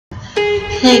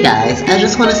Hey guys, I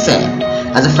just want to say,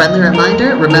 as a friendly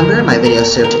reminder, remember my videos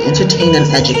serve to entertain and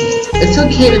educate. It's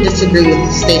okay to disagree with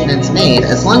the statements made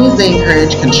as long as they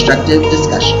encourage constructive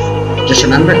discussion. Just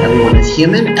remember, everyone is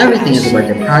human, everything is a work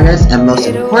in progress, and most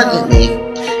importantly,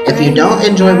 if you don't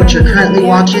enjoy what you're currently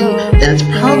watching, then it's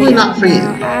probably not for you.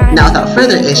 Now without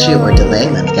further issue or delay,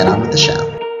 let's get on with the show.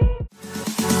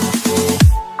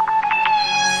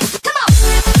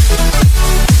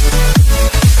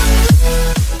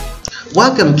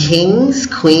 Welcome kings,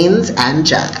 queens, and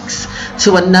jacks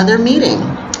to another meeting.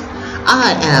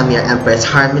 I am your Empress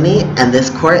Harmony, and this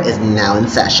court is now in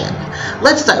session.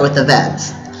 Let's start with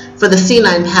events. For the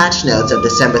C9 patch notes of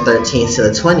December 13th to the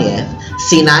 20th,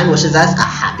 C9 wishes us a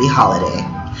happy holiday.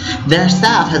 Their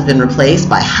staff has been replaced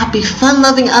by happy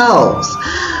fun-loving elves.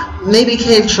 Maybe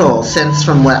cave trolls, since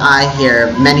from what I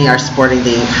hear, many are sporting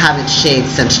the haven't shaved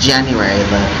since January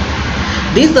look.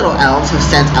 These little elves have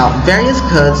sent out various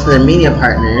codes to their media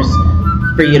partners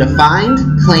for you to find,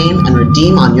 claim, and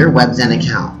redeem on your WebZen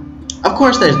account. Of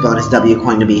course, there's bonus W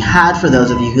coin to be had for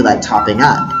those of you who like topping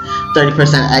up.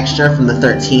 30% extra from the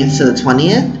 13th to the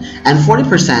 20th, and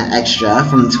 40% extra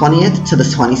from the 20th to the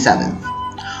 27th.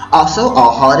 Also,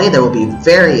 all holiday there will be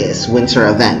various winter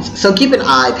events, so keep an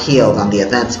eye peeled on the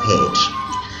events page.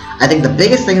 I think the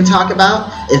biggest thing to talk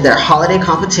about is their holiday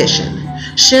competition.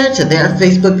 Share to their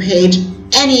Facebook page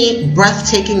any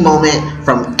breathtaking moment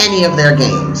from any of their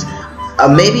games.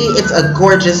 Maybe it's a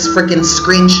gorgeous freaking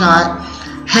screenshot,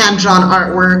 hand-drawn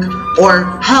artwork,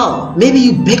 or hell, maybe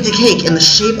you baked a cake in the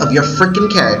shape of your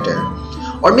freaking character.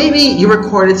 Or maybe you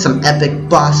recorded some epic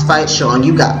boss fight showing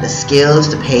you got the skills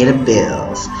to pay the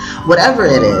bills. Whatever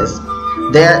it is,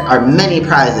 there are many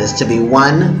prizes to be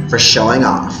won for showing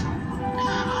off.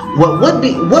 What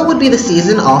would be the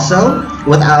season also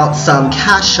without some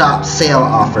cash shop sale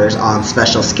offers on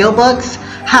special skill books,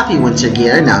 happy winter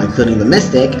gear now including the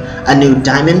Mystic, a new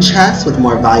diamond chest with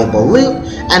more valuable loot,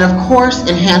 and of course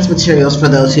enhanced materials for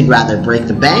those who'd rather break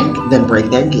the bank than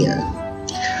break their gear.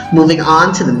 Moving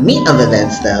on to the meat of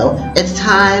events though, it's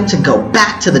time to go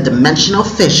back to the Dimensional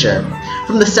Fissure.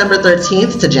 From December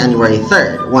 13th to January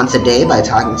 3rd, once a day by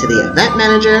talking to the event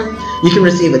manager, you can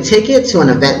receive a ticket to an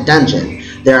event dungeon.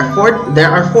 There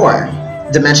are four: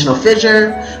 Dimensional Fissure,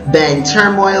 Bang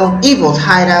Turmoil, Evil's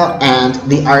Hideout, and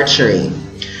the Archery.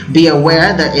 Be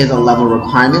aware there is a level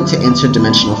requirement to enter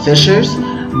Dimensional Fissures.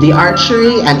 The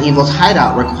Archery and Evil's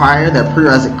Hideout require their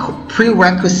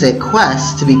prerequisite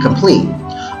quests to be complete.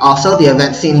 Also, the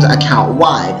event seems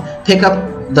account-wide. Pick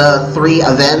up the 3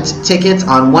 event tickets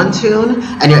on one tune,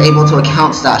 and you're able to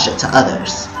account stash it to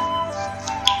others.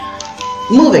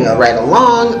 Moving right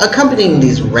along, accompanying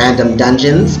these random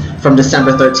dungeons, from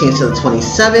December 13th to the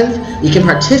 27th, you can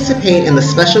participate in the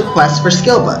special quest for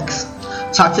skill books.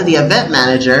 Talk to the event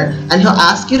manager, and he'll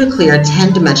ask you to clear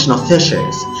 10 dimensional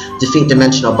fissures, defeat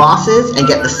dimensional bosses, and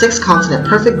get the 6 continent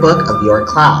perfect book of your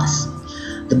class.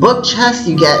 The book chest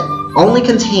you get only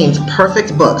contains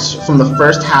perfect books from the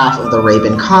first half of the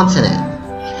Raven continent.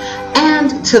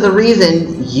 And to the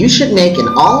reason you should make an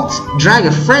alt, drag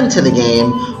a friend to the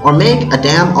game, or make a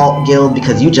damn alt guild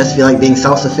because you just feel like being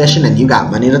self-sufficient and you got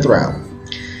money to throw,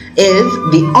 is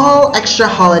the All Extra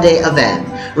Holiday event.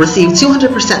 Receive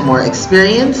 200% more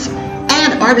experience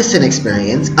and artisan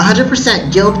experience,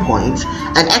 100% guild points,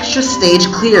 an extra stage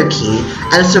clear key,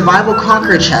 and a survival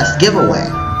conquer chest giveaway.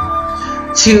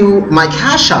 To my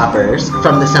cash shoppers,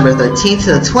 from December 13th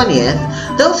to the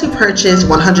 20th, those who purchase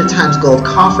 100 times gold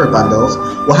coffer bundles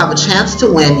will have a chance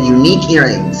to win unique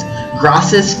earrings,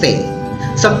 Gross's Faith.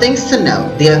 Some things to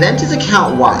note: the event is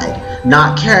account-wide,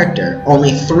 not character.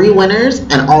 Only 3 winners,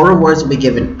 and all rewards will be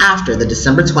given after the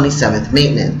December 27th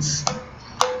maintenance.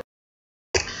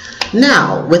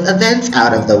 Now, with events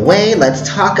out of the way, let's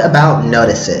talk about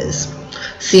notices.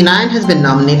 C9 has been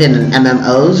nominated in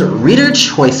MMO's Reader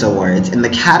Choice Awards in the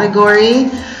category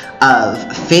of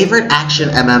Favorite Action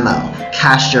MMO.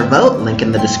 Cast your vote, link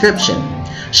in the description.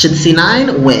 Should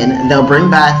C9 win, they'll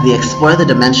bring back the Explore the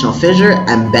Dimensional Fissure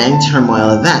and Bang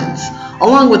Turmoil events,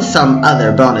 along with some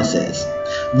other bonuses.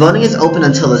 Voting is open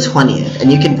until the 20th,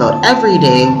 and you can vote every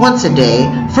day, once a day,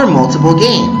 for multiple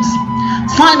games.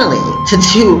 Finally, to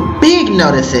 2 big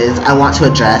notices I want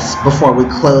to address before we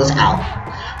close out.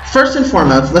 First and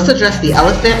foremost, let's address the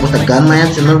elephant with a gun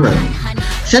lance in the room.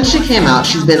 Since she came out,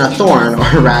 she's been a thorn,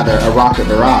 or rather a rocket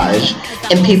barrage,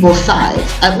 in people's sides,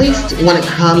 at least when it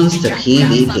comes to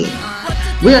PvP.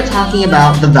 We are talking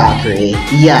about the Valkyrie,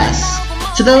 yes.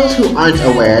 To those who aren't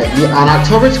aware, on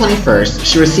October 21st,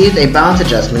 she received a balance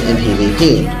adjustment in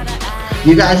PvP.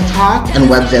 You guys talked and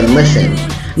WebZen listened.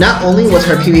 Not only were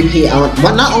her PvP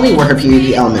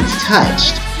elements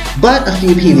touched, but a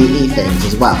few PvE things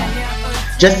as well.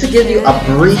 Just to give you a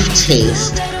brief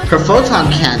taste, her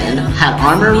photon cannon had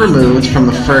armor removed from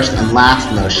the first and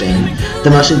last motion. The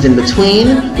motions in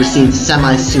between received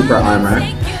semi-super armor.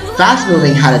 Fast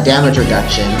moving had a damage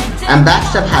reduction, and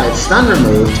backstep had its stun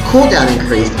removed, cooldown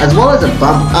increased, as well as a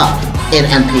bump up in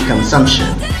MP consumption.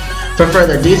 For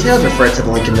further details, refer to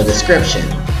the link in the description.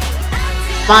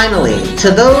 Finally, to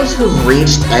those who've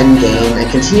reached endgame and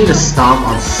continue to stomp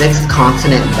on 6th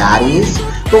continent baddies,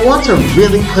 but want to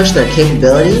really push their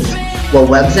capabilities, well,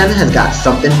 Webzen has got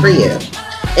something for you.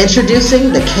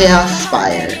 Introducing the Chaos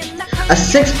Spire, a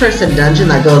 6-person dungeon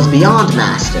that goes beyond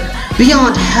Master,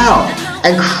 beyond Hell,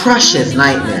 and crushes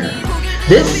Nightmare.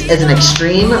 This is an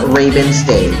extreme Raven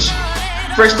stage.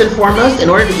 First and foremost, in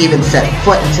order to even set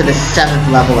foot into the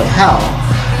 7th level of Hell,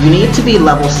 you need to be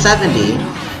level 70,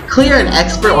 clear an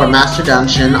Expert or Master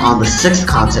dungeon on the 6th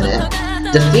continent,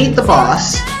 defeat the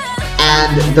boss,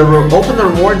 and open the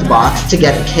rewards box to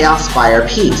get a Chaos Spire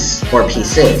piece, or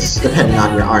pieces, depending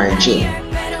on your RNG.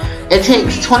 It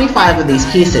takes 25 of these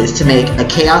pieces to make a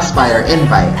Chaos Spire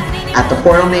invite at the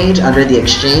Portal Mage under the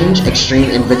Exchange Extreme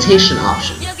Invitation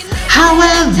option.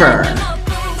 However,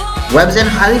 Webzen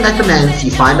highly recommends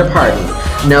you find a party.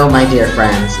 No, my dear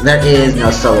friends, there is no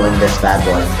soloing this bad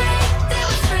boy.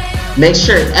 Make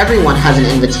sure everyone has an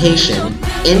invitation.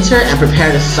 Enter and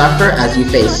prepare to suffer as you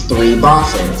face 3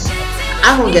 bosses.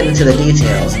 I won't get into the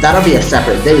details, that'll be a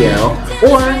separate video,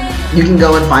 or you can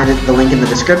go and find the link in the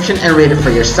description and read it for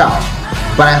yourself.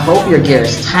 But I hope your gear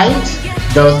is tight,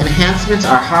 those enhancements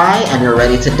are high, and you're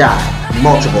ready to die,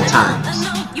 multiple times.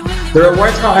 The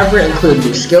rewards, however, include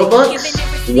new skill books,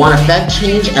 1 effect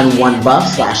change, and 1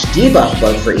 buff/debuff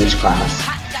book for each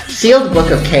class. Sealed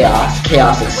Book of Chaos,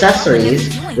 Chaos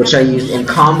Accessories, which are used in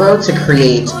combo to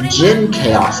create Jin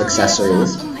Chaos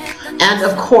Accessories, and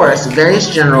of course, various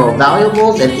general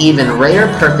valuables and even rare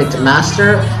Perfect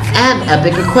Master and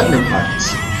epic equipment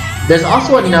parts. There's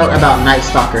also a note about Night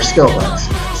Stalker skill books,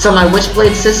 so my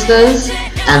Witchblade sisters,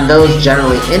 and those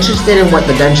generally interested in what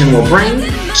the dungeon will bring,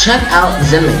 check out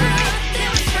the link.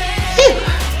 Phew!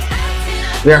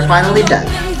 We are finally done.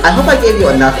 I hope I gave you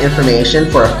enough information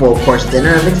for a full course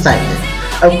dinner of excitement.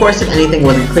 Of course, if anything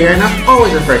wasn't clear enough,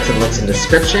 always refer to the links in the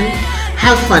description.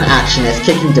 Have fun action as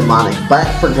kicking demonic butt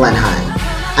for Glenheim.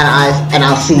 And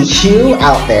I'll see you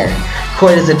out there.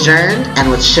 Court is adjourned,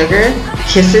 and with sugar,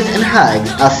 kisses, and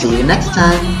hugs, I'll see you next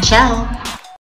time. Ciao!